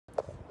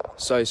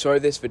So, sorry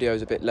this video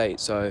is a bit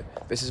late, so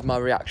this is my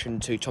reaction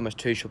to Thomas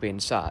Tuchel being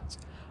sacked.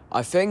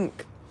 I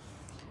think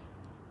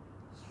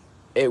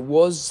it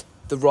was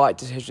the right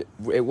decision.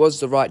 It was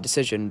the right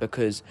decision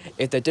because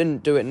if they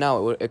didn't do it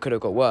now, it could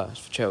have got worse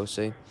for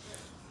Chelsea.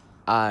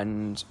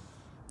 And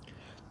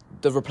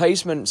the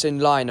replacements in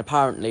line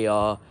apparently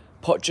are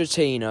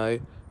Pochettino,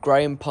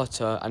 Graham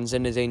Potter and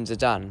Zinedine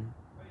Zidane.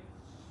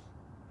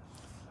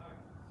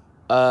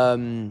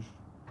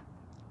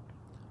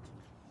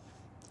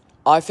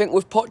 I think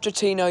with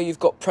Pochettino you've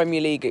got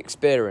Premier League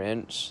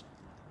experience.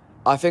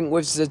 I think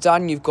with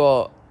Zidane you've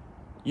got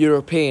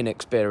European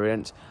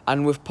experience.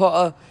 And with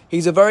Potter,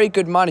 he's a very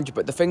good manager,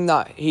 but the thing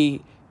that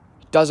he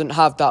doesn't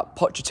have that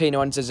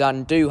Pochettino and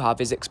Zidane do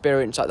have is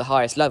experience at the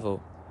highest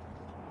level.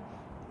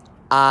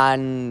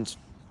 And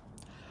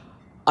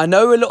I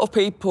know a lot of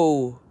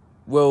people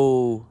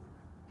will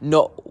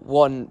not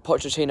want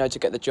Pochettino to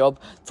get the job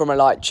from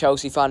a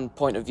Chelsea fan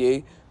point of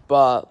view,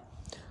 but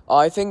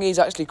I think he's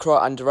actually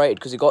quite underrated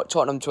because he got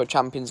Tottenham to a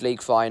Champions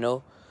League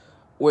final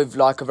with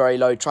a very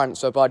low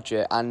transfer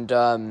budget,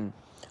 and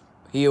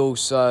he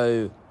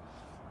also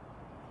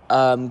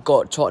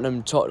got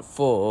Tottenham top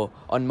 4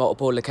 on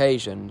multiple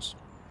occasions.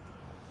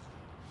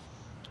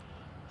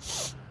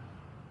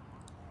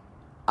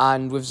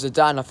 And with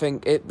Zidane, I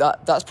think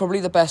that's probably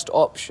the best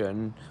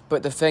option.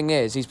 But the thing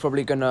is, he's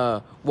probably going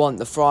to want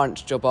the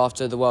France job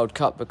after the World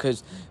Cup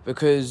because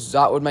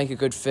that would make a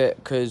good fit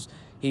because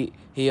he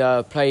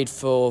played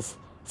for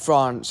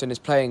France in his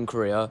playing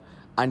career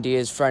and he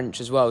is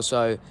French as well.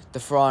 So the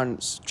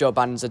France job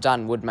and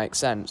Zidane would make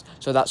sense.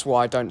 So that's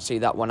why I don't see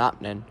that one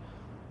happening.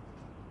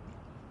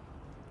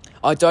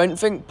 I don't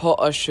think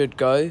Potter should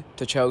go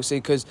to Chelsea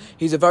because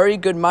he's a very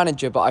good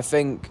manager, but I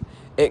think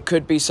it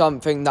could be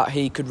something that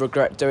he could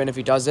regret doing if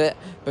he does it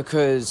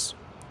because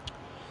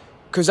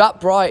at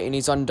Brighton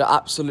he's under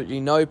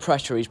absolutely no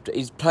pressure.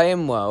 He's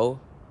playing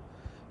well.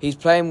 He's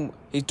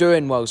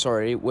doing well,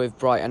 sorry, with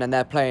Brighton, and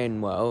they're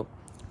playing well.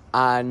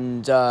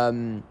 And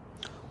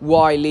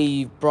why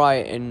leave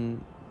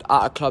Brighton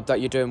at a club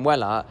that you're doing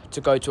well at to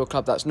go to a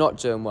club that's not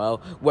doing well,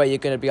 where you're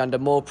going to be under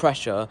more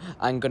pressure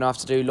and going to have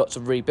to do lots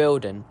of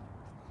rebuilding?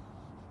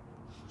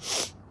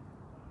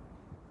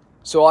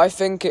 So I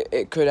think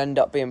it could end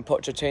up being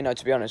Pochettino,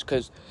 to be honest,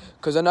 because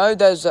I know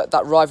there's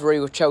that rivalry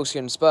with Chelsea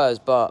and Spurs,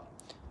 but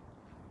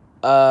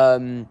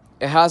it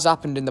has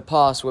happened in the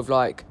past with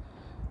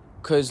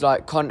because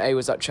Conte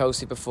was at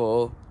Chelsea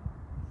before,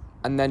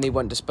 and then he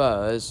went to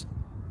Spurs,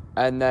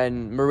 and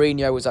then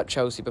Mourinho was at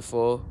Chelsea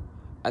before,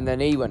 and then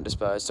he went to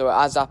Spurs. So it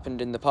has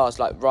happened in the past,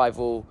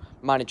 rival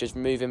managers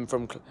moving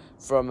from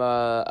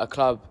a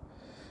club.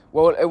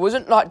 Well, it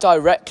wasn't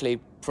directly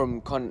from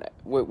Conte,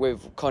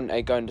 with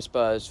Conte going to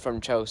Spurs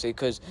from Chelsea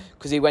because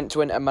he went to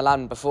Inter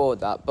Milan before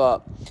that,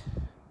 but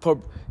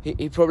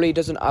he probably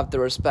doesn't have the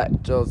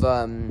respect of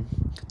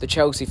the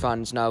Chelsea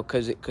fans now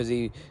because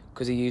he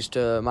used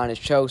to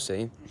manage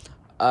Chelsea.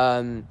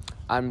 I'm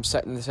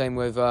setting the same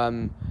with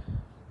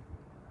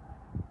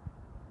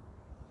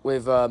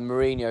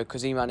Mourinho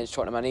because he managed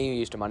Tottenham and he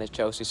used to manage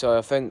Chelsea. So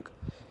I think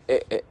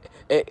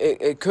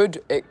it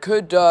could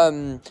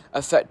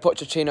affect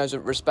Pochettino's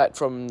respect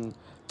from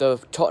the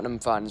Tottenham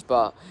fans,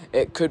 but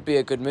it could be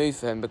a good move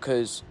for him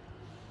because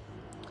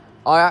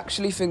I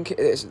actually think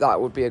that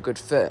would be a good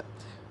fit.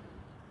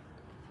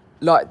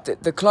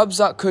 The clubs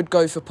that could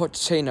go for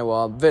Pochettino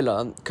are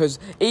Villa, because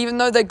even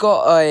though they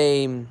got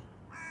a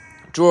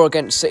draw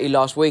against City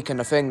last weekend,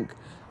 I think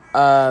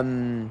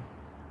I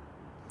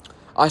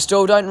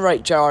still don't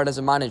rate Gerrard as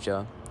a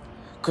manager,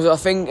 because I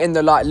think in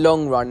the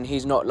long run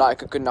he's not a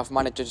good enough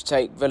manager to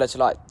take Villa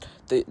to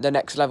the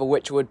next level,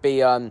 which would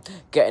be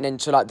getting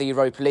into the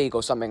Europa League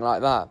or something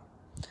like that.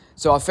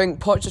 So I think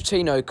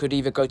Pochettino could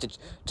either go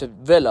to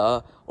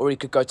Villa, or he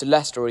could go to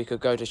Leicester, or he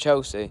could go to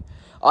Chelsea.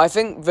 I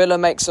think Villa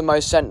makes the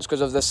most sense because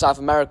of the South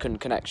American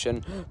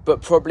connection,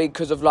 but probably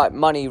because of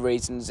money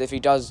reasons, if he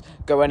does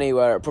go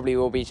anywhere, it probably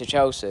will be to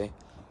Chelsea.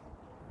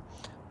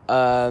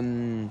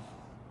 And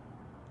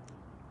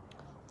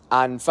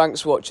thanks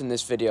for watching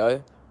this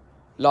video.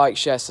 Like,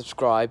 share,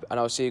 subscribe,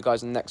 and I'll see you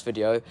guys in the next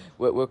video.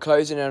 We're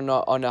closing in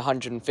on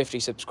 150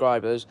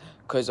 subscribers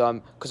because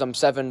I'm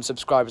 7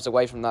 subscribers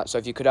away from that. So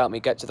if you could help me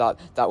get to that,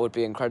 that would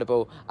be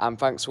incredible. And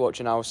thanks for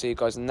watching. I will see you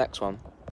guys in the next one.